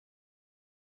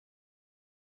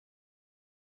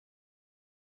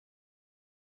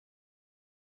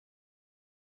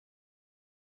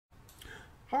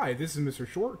Hi, this is Mr.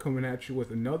 Short coming at you with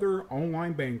another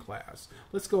online band class.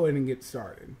 Let's go ahead and get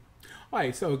started.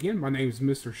 Alright, so again, my name is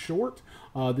Mr. Short.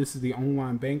 This is the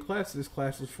online band class. This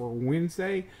class is for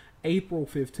Wednesday, April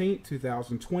 15th,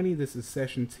 2020. This is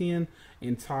session 10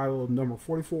 entitled number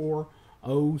 44,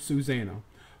 Oh Susanna.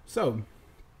 So,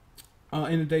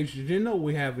 in today's agenda,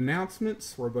 we have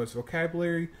announcements, robust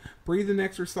vocabulary, breathing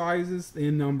exercises,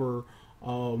 and number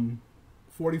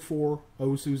 44,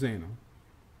 Oh Susanna.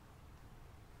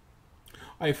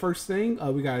 Alright, first thing,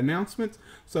 we got announcements.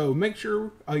 So make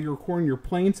sure you're recording your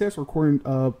playing test.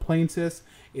 Playing test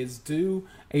is due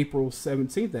April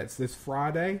 17th. That's this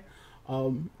Friday.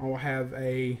 I'll have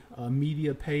a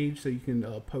media page so you can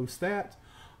post that.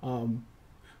 Go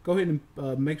ahead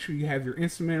and make sure you have your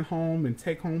instrument home and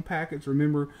take home packets.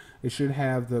 Remember, it should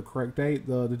have the correct date.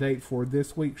 The date for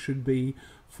this week should be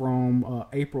from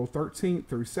April 13th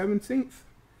through 17th.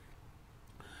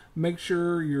 Make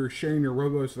sure you're sharing your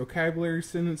robust vocabulary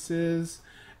sentences.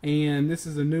 And this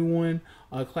is a new one.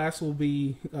 Class will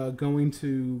be going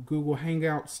to Google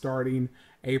Hangout starting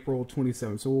April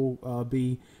 27th. So we'll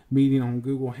be meeting on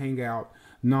Google Hangout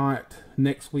not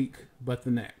next week, but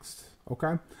the next.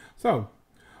 Okay? So,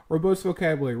 robust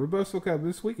vocabulary. Robust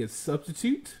vocabulary this week is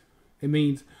substitute. It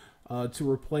means to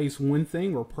replace one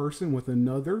thing or person with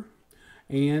another.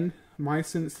 And my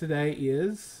sentence today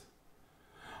is,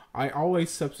 I always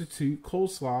substitute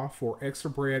coleslaw for extra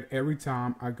bread every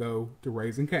time I go to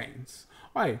Raising Cane's.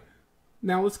 Alright,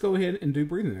 now let's go ahead and do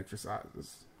breathing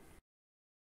exercises.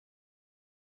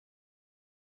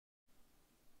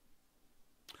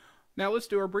 Now let's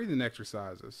do our breathing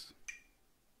exercises.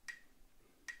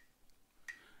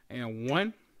 And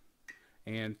 1,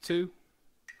 and 2,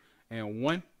 and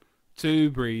 1, 2,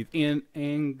 breathe in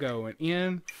and go. And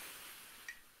in.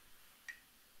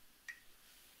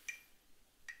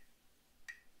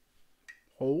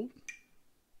 Hold.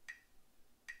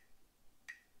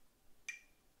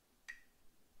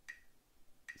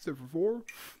 Sit for 4.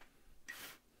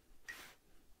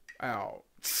 Out.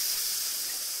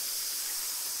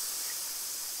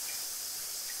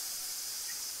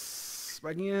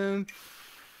 Back in.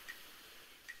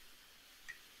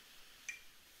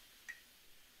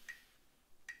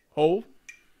 Hold.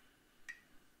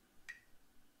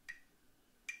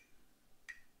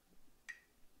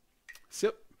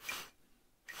 Sip.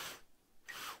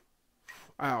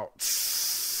 Out.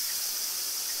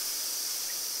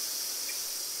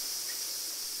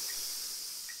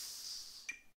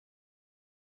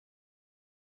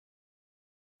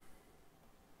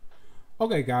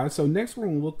 Okay, guys, so next we're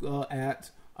going to look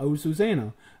at Oh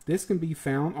Susanna. This can be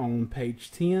found on page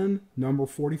 10, number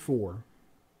 44.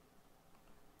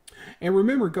 And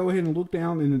remember, go ahead and look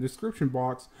down in the description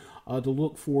box to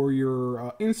look for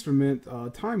your instrument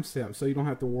timestamp so you don't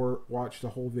have to watch the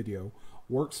whole video.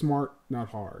 Work smart, not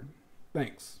hard.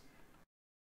 Thanks.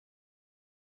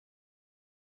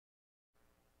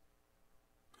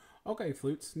 Okay,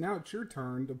 flutes, now it's your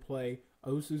turn to play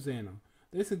Oh Susanna.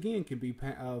 This again can be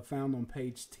found on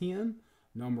page 10,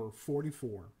 number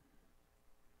 44.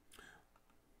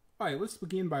 Alright, let's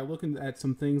begin by looking at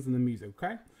some things in the music,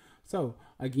 okay? So,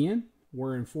 again,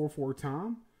 we're in 4/4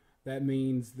 time. That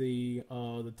means the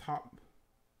top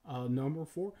number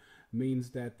 4 means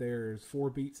that there's 4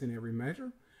 beats in every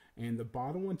measure. And the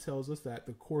bottom one tells us that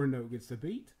the quarter note gets the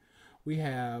beat. We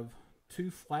have 2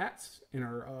 flats in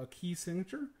our key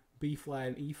signature, B flat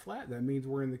and E flat. That means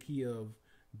we're in the key of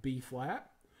B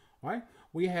flat. All right.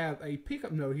 We have a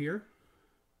pickup note here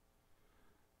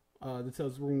that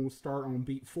tells us we're going to start on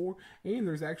beat 4. And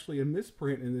there's actually a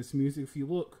misprint in this music. If you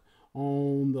look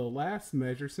on the last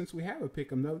measure, since we have a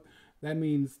pickup note, that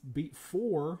means beat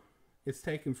 4 is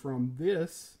taken from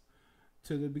this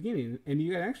to the beginning. And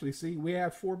you can actually see we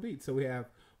have 4 beats. So we have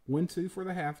 1, 2 for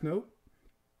the half note,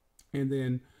 and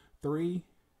then 3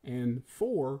 and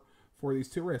 4 for these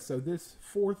 2 rests. So this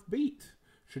 4th beat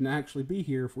should actually be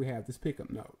here if we have this pickup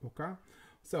note, okay?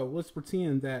 So let's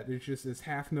pretend that it's just this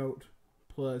half note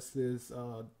plus this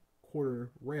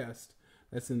quarter rest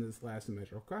that's in this last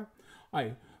measure, okay? All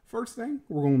right, first thing,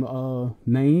 we're going to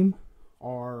name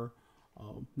our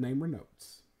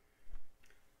notes.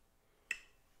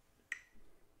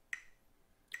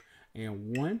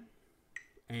 And 1,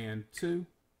 and 2,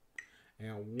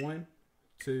 and 1,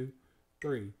 2,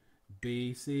 3.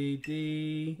 B, C,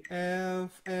 D,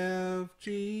 F, F,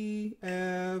 G,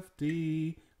 F,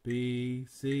 D, B,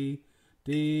 C,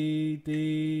 D,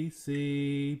 D,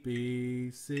 C,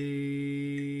 B,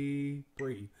 C.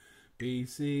 Breathe. B,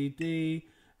 C, D,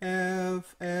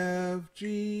 F, F,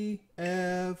 G,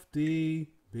 F, D,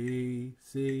 B,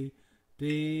 C,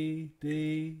 D,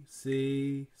 D,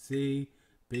 C, C,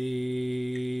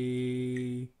 B.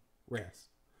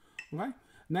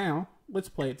 Let's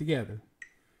play it together.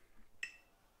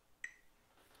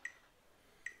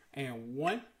 And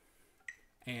 1,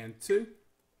 and 2,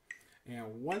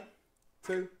 and 1,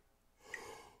 2.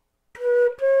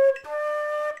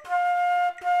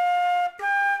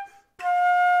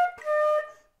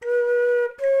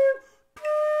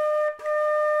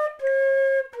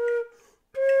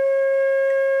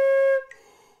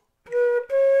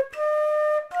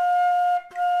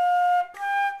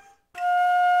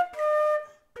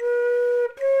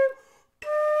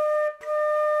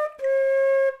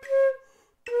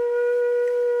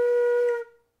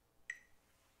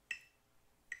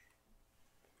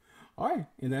 Alright,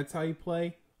 and that's how you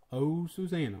play Oh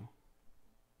Susanna.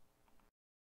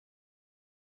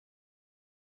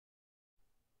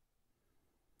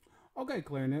 Okay,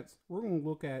 clarinets, we're going to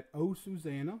look at Oh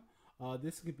Susanna.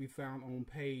 This can be found on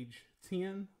page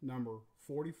 10, number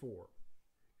 44.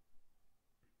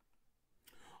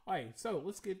 Alright, so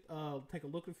let's take a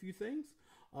look at a few things.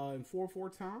 In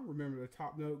 4/4 time, remember the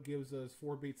top note gives us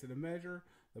 4 beats in a measure.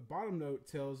 The bottom note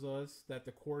tells us that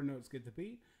the quarter notes get the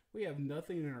beat. We have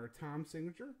nothing in our time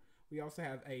signature. We also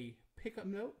have a pickup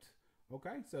note.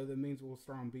 Okay, so that means we'll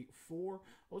start on beat 4.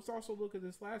 Let's also look at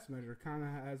this last measure. Kind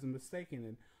of has a mistake in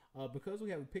it. Because we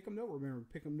have a pickup note, remember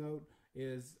pickup note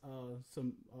is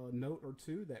some note or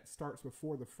two that starts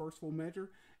before the first full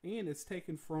measure, and it's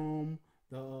taken from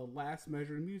the last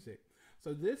measure in music.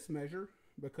 So this measure,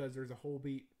 because there's a whole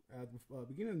beat at the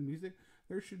beginning of the music,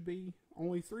 there should be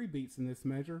only 3 beats in this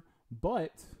measure,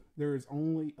 but there's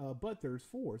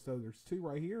 4. So there's 2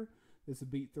 right here. This is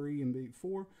beat 3 and beat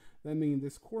 4. That means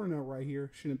this quarter note right here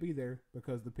shouldn't be there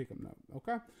because of the pickup note.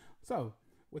 Okay, so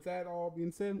with that all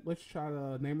being said, let's try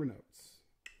to name our notes.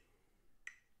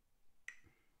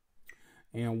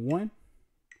 And 1,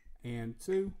 and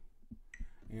 2,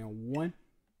 and 1,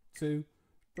 2,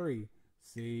 3.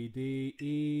 C, D,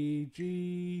 E,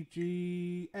 G,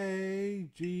 G, A,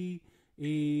 G,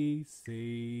 E,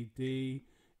 C, D,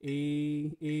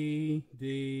 E, E,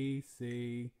 D,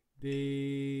 C,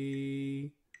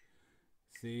 D.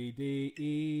 C, D,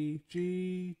 E,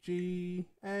 G, G,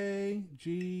 A,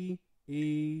 G,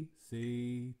 E,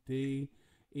 C, D,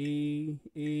 E,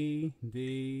 E,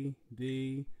 D,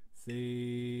 D,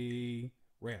 C.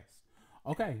 Rest.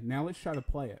 Okay, now let's try to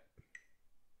play it.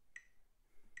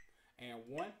 And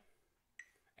 1,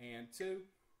 and 2,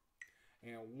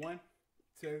 and 1,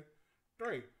 2,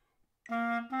 3.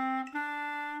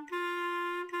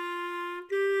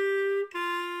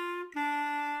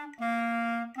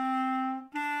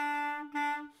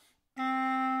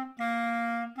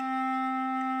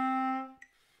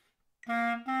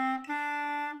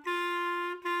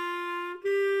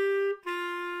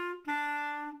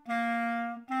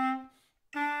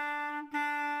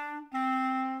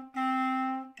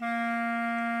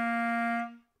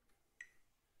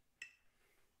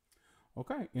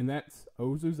 Okay, and that's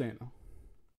Oh Susanna.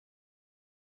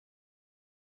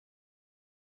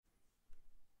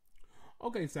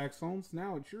 Okay, saxophones,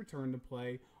 now it's your turn to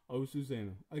play Oh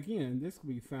Susanna. Again, this can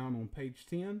be found on page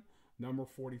 10, number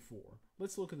 44.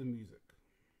 Let's look at the music.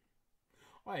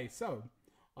 Alright, so,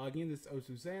 again, this is Oh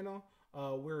Susanna.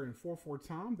 We're in 4/4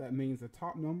 time. That means the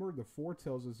top number, the 4,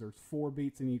 tells us there's 4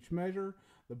 beats in each measure.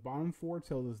 The bottom 4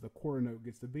 tells us the quarter note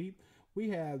gets the beat. We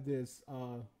have this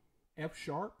F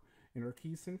sharp in our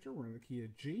key signature. We're in the key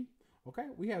of G. Okay,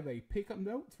 we have a pickup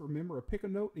note. Remember, a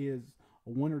pickup note is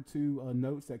 1 or 2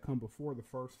 notes that come before the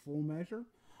first full measure.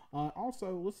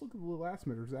 Also, let's look at the last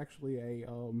measure. There's actually a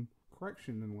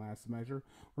correction in the last measure.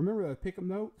 Remember that pickup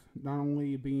note, not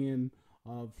only being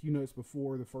a few notes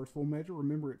before the first full measure,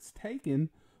 remember it's taken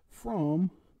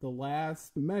from the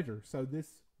last measure. So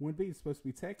this one beat is supposed to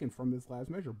be taken from this last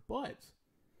measure, but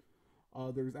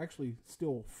there's actually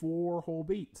still 4 whole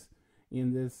beats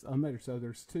in this measure. So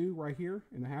there's 2 right here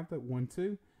in the half note, 1,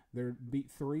 2. Their beat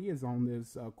 3 is on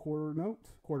this quarter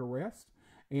note, quarter rest.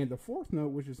 And the 4th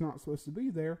note, which is not supposed to be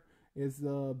there, is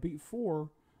beat 4,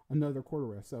 another quarter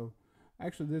rest. So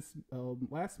actually this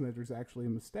last measure is actually a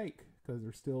mistake because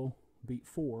there's still beat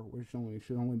 4, which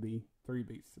should only be 3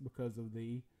 beats because of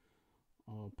the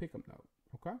pickup note.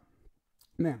 Okay?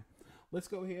 Now, let's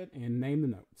go ahead and name the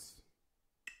notes.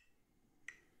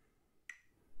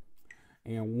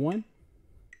 And 1,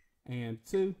 and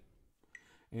 2,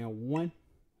 and 1,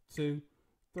 2,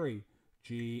 3.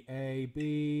 G, A,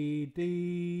 B,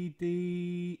 D,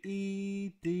 D,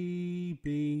 E, D,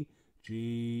 B,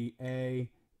 G, A,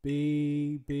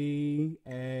 B, B,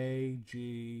 A,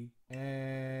 G,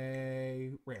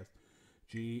 A. Rest.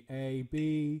 G, A,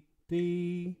 B,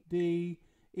 D, D,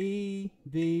 E,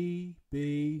 D,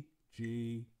 B,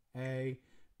 G, A,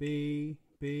 B,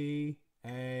 B,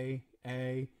 A,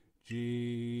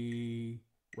 G,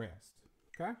 rest.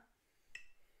 Okay?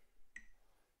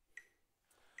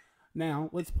 Now,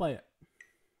 let's play it.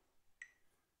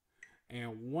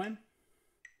 And 1,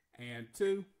 and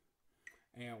 2,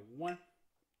 and 1,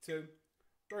 2,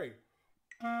 3.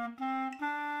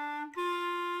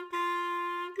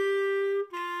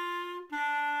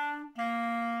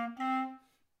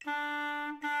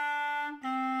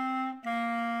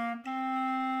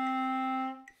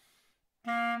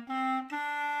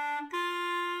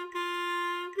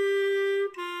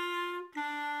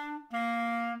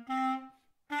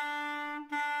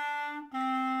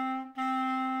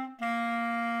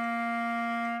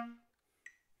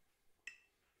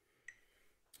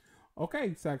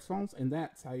 Okay, saxophones, and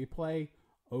that's how you play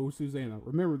Oh Susanna.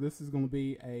 Remember, this is going to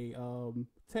be a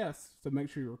test, so make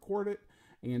sure you record it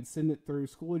and send it through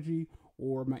Schoology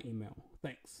or my email.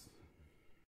 Thanks.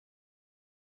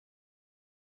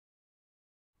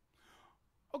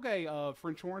 Okay,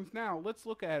 French horns. Now let's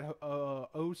look at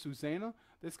Oh Susanna.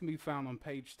 This can be found on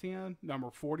page 10, number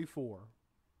 44.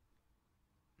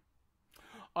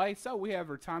 Alright, so we have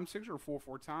our time signature,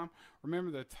 4/4 time.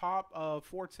 Remember, the top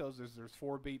 4 tells us there's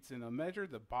 4 beats in a measure.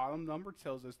 The bottom number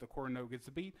tells us the quarter note gets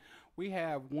a beat. We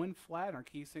have 1 flat in our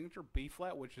key signature, B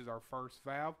flat, which is our first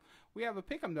valve. We have a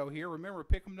pick-up note here. Remember, a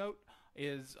pick-up note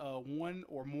is 1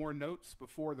 or more notes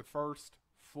before the first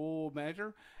full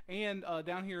measure. And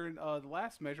down here in the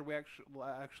last measure, we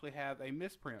actually have a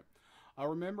misprint.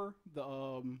 Remember,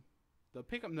 the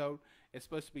pickup note is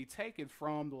supposed to be taken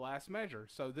from the last measure.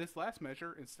 So this last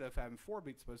measure, instead of having 4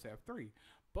 beats, is supposed to have 3.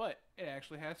 But it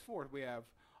actually has 4. We have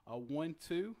a 1,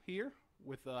 2 here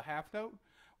with a half note.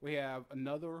 We have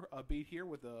another beat here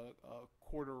with a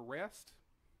quarter rest.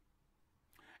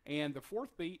 And the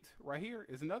 4th beat right here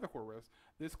is another quarter rest.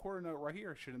 This quarter note right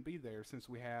here shouldn't be there since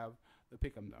we have the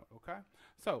pickup note, okay?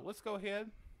 So let's go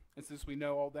ahead, and since we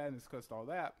know all that and discussed all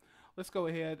that, let's go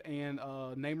ahead and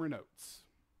name our notes.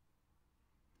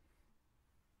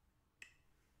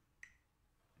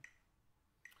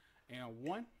 And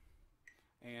 1,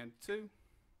 and 2,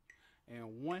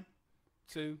 and 1,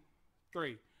 2,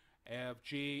 3. F,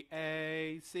 G,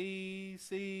 A, C,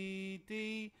 C,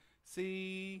 D,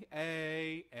 C,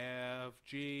 A, F,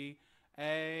 G,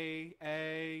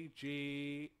 A,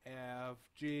 G, F,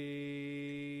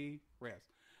 G,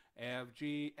 rest. F,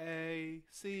 G, A,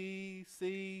 C,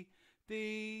 C,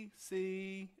 D,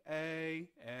 C, A,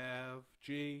 F,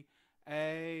 G,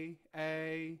 A,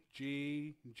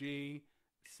 G, G,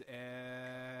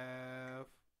 F,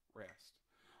 rest.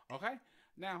 Okay,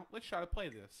 now let's try to play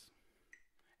this.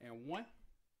 And 1,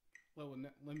 let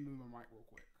me move my mic real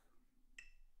quick.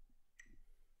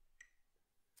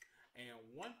 And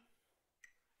 1,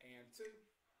 and 2,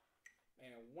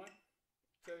 and 1,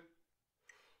 2.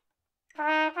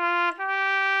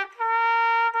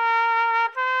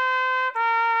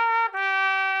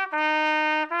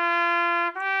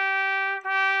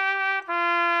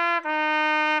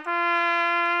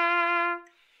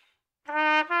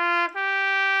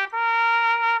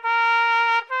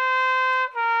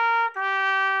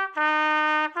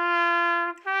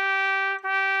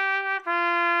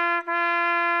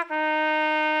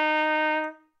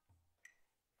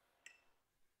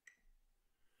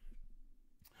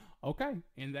 Okay,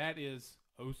 and that is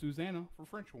Oh Susanna for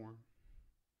French horn.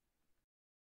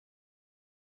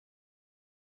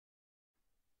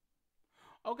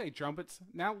 Okay, trumpets,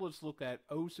 now let's look at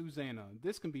Oh Susanna.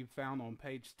 This can be found on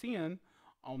page 10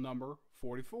 on number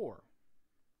 44.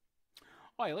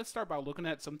 Alright, let's start by looking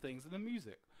at some things in the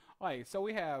music. Alright, so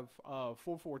we have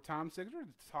 4/4 time signature.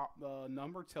 The top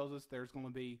number tells us there's going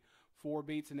to be 4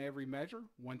 beats in every measure,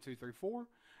 1, 2, 3, 4.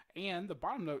 And the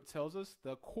bottom note tells us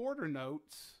the quarter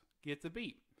notes get the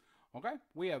beat. Okay,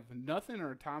 we have nothing in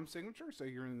our time signature, so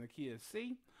you're in the key of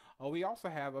C. We also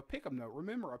have a pickup note.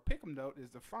 Remember, a pickup note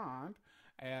is defined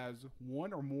as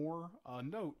 1 or more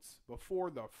notes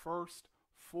before the first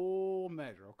full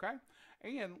measure, okay?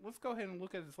 And let's go ahead and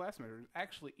look at this last measure. It's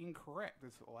actually incorrect,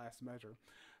 this last measure.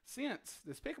 Since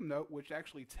this pickup note, which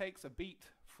actually takes a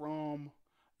beat from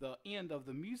the end of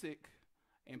the music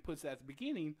and puts that at the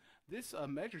beginning, this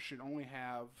measure should only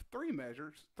have 3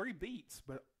 beats,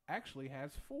 but actually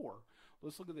has 4.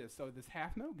 Let's look at this. So this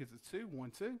half note gives us 2,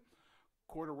 1, 2.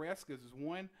 Quarter rest gives us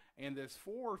 1, and this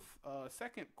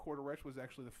second quarter rest was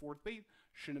actually the 4th beat.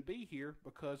 Shouldn't be here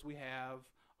because we have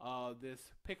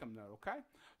this pickup note, okay?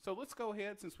 So let's go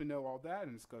ahead, since we know all that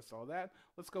and discussed all that,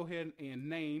 let's go ahead and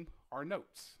name our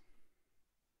notes.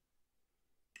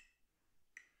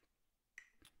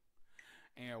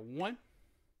 And 1,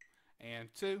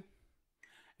 and 2,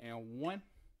 and 1,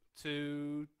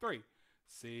 2, 3.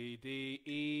 C, D,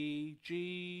 E,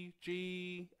 G,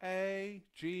 G, A,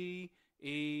 G,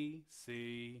 E,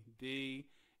 C, D,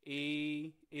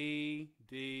 E, E,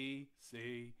 D,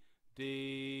 C,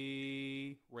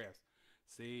 D, rest.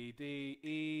 C, D,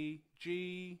 E,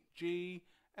 G, G,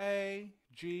 A,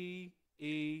 G,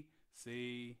 E,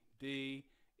 C, D,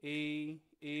 E,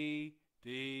 E,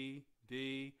 D,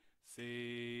 D,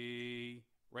 C,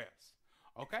 rest.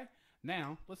 Okay,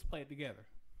 now let's play it together.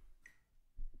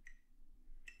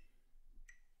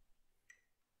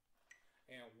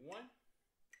 And 1,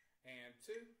 and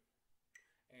 2,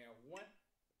 and 1,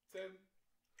 2.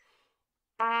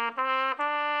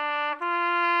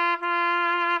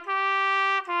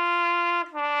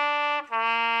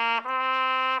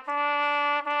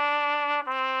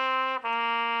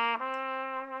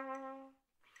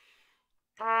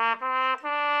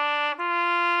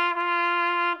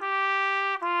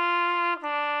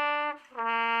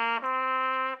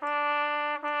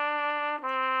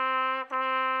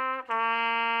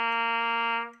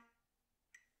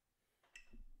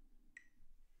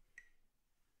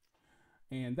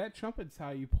 And that trumpet's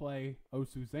how you play O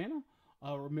Susanna.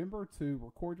 Remember to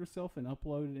record yourself and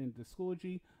upload it into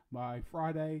Schoology by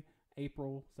Friday,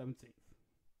 April 17th.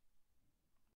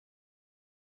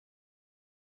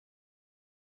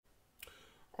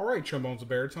 All right, trombones and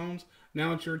baritones.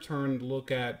 Now it's your turn to look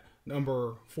at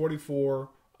number 44,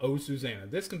 O Susanna.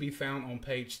 This can be found on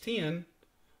page 10,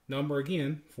 number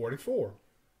again, 44.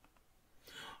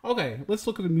 Okay, let's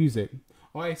look at the music.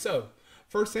 All right, so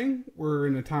first thing, we're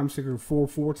in a time signature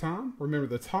 4/4 time. Remember,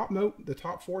 the top note, the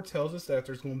top 4 tells us that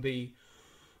there's going to be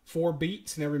 4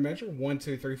 beats in every measure, 1,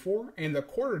 2, 3, 4, and the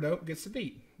quarter note gets the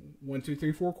beat. 1, 2,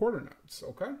 3, 4 quarter notes.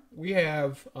 Okay, we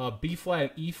have B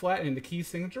flat and E flat in the key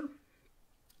signature,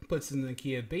 puts in the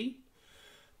key of B.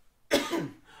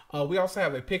 We also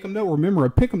have a pick 'em note. Remember, a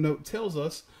pick 'em note tells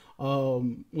us, well,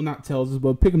 not tells us, but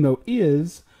a pick 'em note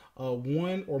is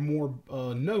one or more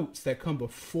notes that come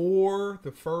before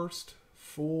the first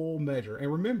full measure.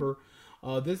 And remember,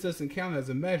 this doesn't count as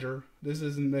a measure. This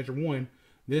isn't measure 1.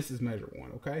 This is measure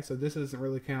 1. Okay, so this doesn't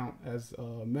really count as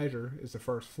a measure. It's the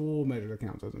first full measure that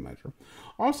counts as a measure.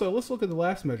 Also, let's look at the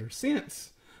last measure.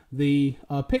 Since the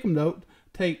pick 'em note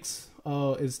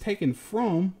is taken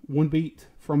from one beat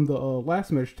from the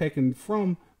last measure, taken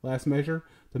from last measure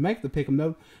to make the pick 'em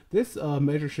note, this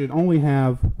measure should only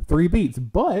have 3 beats,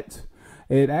 but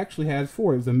it actually has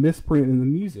 4. It's a misprint in the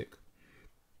music.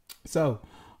 So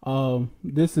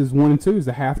this is 1 and 2 is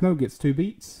the half note, gets 2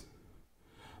 beats.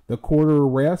 The quarter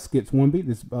rest gets 1 beat.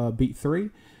 This beat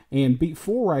 3, and beat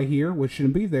 4 right here, which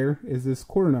shouldn't be there, is this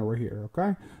quarter note right here.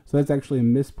 Okay, so that's actually a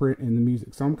misprint in the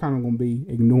music. So I'm kind of going to be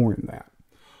ignoring that.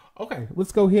 Okay,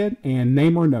 let's go ahead and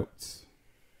name our notes.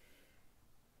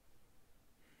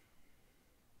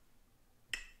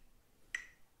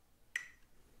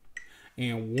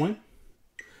 And 1,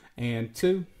 and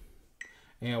 2,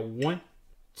 and 1,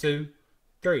 2,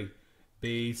 3.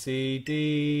 B, C,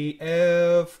 D,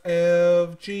 F,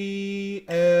 F, G,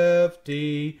 F,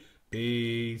 D,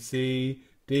 B, C,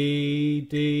 D,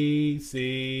 D,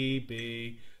 C,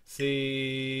 B,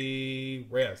 C,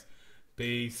 rest.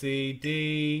 B, C,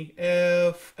 D,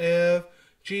 F, F,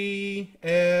 G,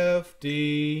 F,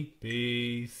 D,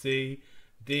 B, C,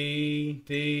 D,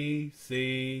 D,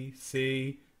 C,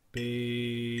 C,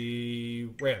 B,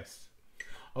 rest.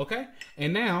 Okay,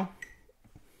 and now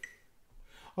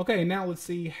let's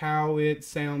see how it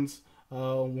sounds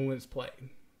when it's played.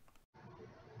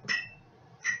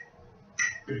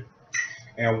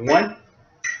 And 1,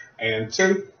 and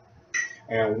 2,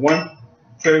 and 1,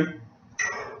 2.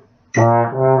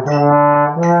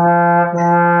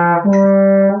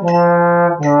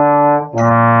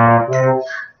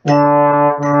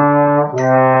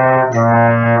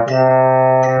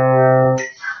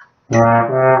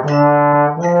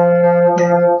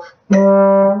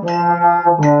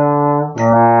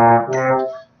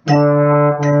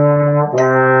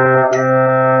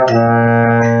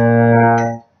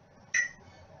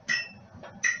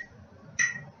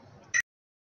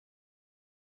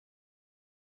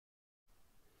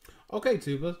 Okay,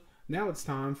 Tuba, now it's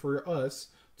time for us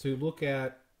to look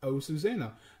at O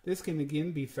Susanna. This can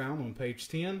again be found on page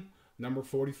 10, number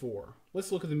 44.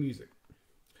 Let's look at the music.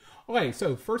 Okay,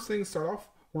 so first thing, start off,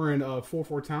 we're in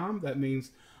 4/4 time. That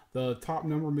means the top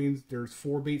number means there's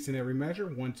 4 beats in every measure,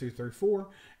 1, 2, 3, 4.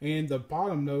 And the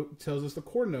bottom note tells us the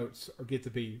quarter notes get to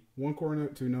be 1 quarter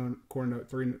note, 2 quarter note,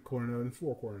 3 quarter note, and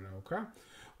 4 quarter note, okay?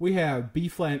 We have B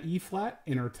flat and E flat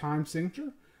in our time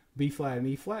signature. B flat and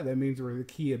E flat, that means we're in the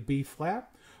key of B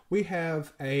flat. We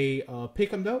have a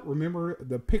pick 'em note. Remember,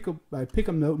 the pick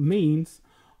 'em note means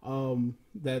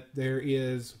that there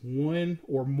is one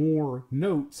or more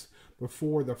notes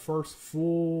before the first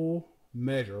full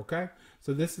measure, okay?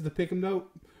 So this is the pick 'em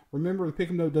note. Remember, the pick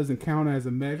 'em note doesn't count as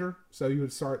a measure, so you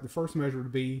would start the first measure to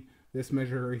be this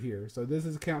measure right here. So this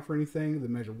doesn't count for anything. The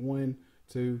measure 1,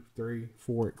 2, 3,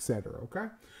 4, etc. Okay.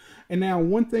 And now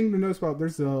one thing to notice about,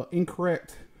 there's an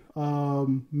incorrect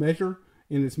measure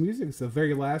in this music. It's the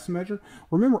very last measure.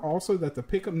 Remember also that the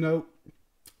pick 'em note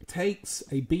takes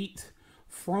a beat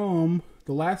from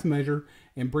the last measure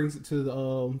and brings it to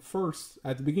the first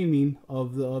at the beginning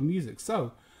of the music.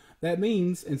 So that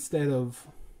means instead of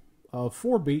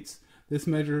 4 beats, this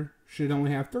measure should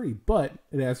only have 3, but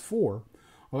it has 4.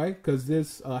 Okay, because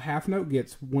this half note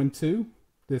gets 1, 2,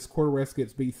 this quarter rest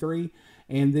gets beat 3,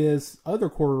 and this other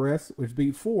quarter rest, which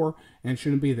beat 4, and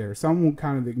shouldn't be there. So I'm going to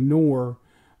kind of ignore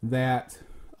that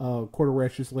quarter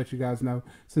rest, just to let you guys know,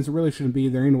 since it really shouldn't be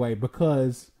there anyway,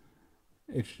 because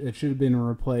it should have been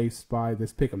replaced by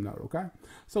this pick 'em note. Okay,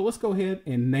 so let's go ahead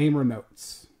and name our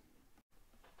notes.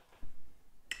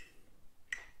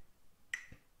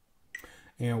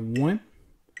 And 1,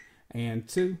 and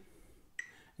 2,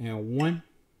 and 1,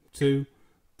 2,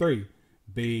 3.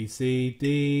 B, C,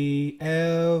 D,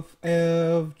 F,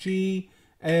 F, G,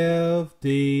 F,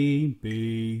 D,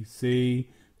 B, C,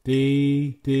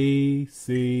 D, D,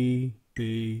 C,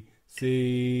 B,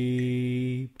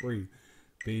 C, breathe.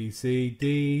 B, C,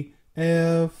 D,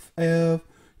 F, F,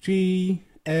 G,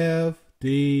 F,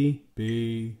 D,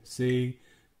 B, C,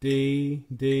 D,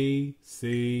 D,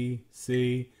 C,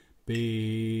 C,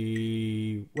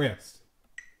 B, rest.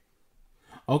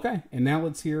 Okay, and now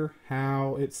let's hear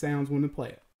how it sounds when we play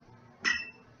it.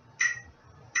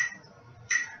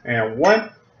 And 1,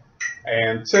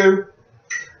 and 2,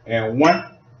 and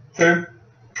 1, 2.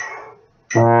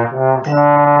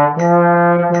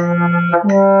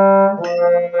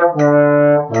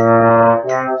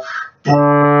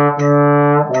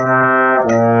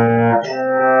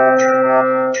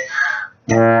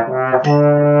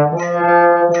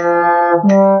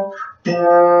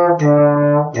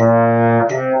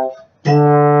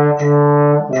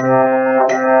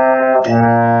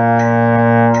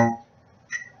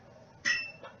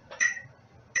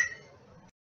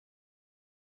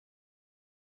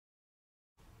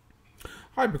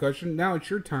 Hi, Percussion. Now it's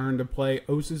your turn to play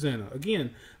O Susanna.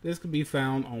 Again, this can be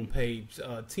found on page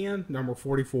 10, number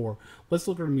 44. Let's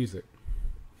look at the music.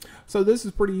 So this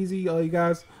is pretty easy, you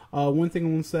guys. One thing I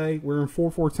want to say, we're in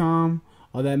 4/4 time.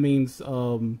 That means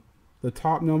the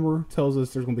top number tells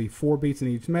us there's going to be 4 beats in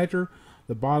each measure.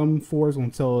 The bottom 4 is going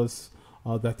to tell us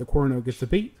that the quarter note gets a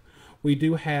beat. We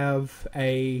do have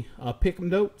a pick 'em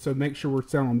note, so make sure we're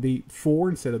sounding on beat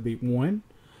 4 instead of beat 1.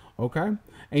 Okay,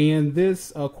 and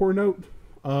this quarter note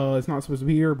is not supposed to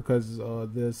be here because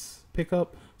this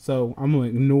pickup, so I'm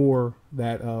going to ignore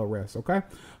that rest. Okay,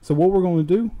 so what we're going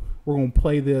to do, we're going to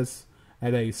play this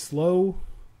at a slow,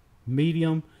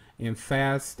 medium, and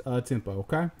fast tempo.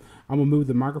 Okay, I'm going to move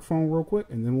the microphone real quick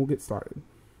and then we'll get started.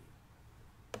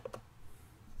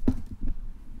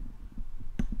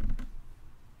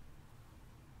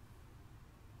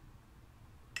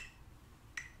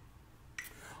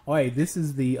 Alright, this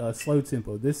is the slow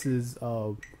tempo. This is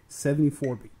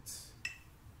 74 beats.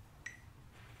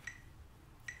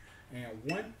 And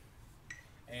 1,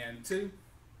 and 2,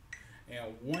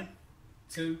 and 1,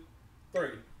 2, 3.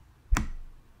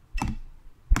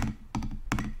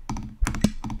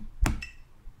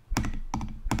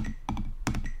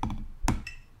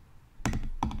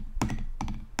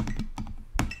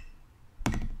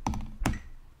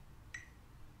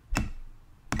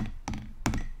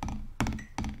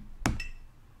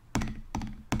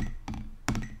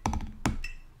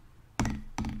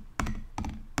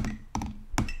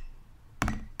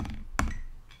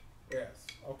 Yes.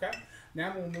 Okay.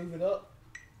 Now we'll move it up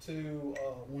to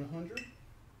 100.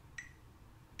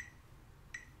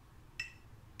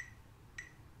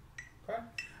 Okay.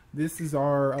 This is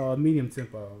our medium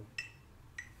tempo.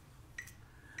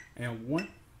 And 1,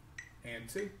 and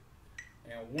 2,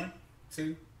 and 1,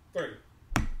 2, 3.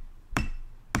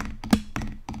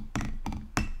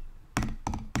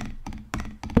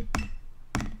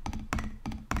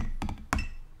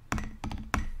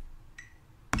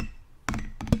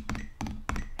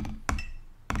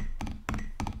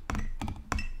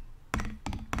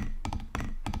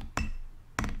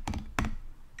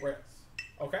 Rest.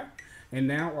 Okay, and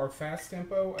now our fast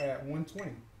tempo at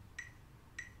 120.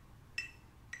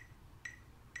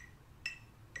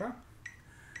 Okay,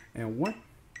 and 1,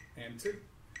 and 2,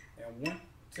 and 1,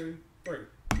 2, 3.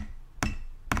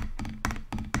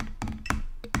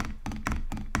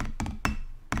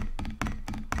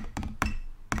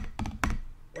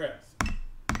 Rest.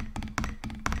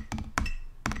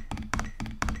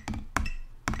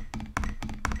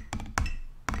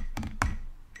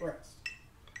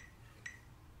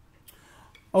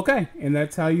 Okay, and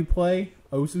that's how you play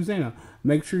Oh Susanna.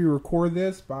 Make sure you record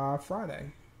this by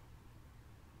Friday.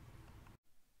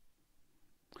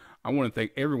 I want to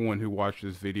thank everyone who watched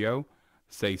this video.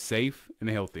 Stay safe and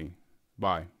healthy.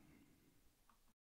 Bye.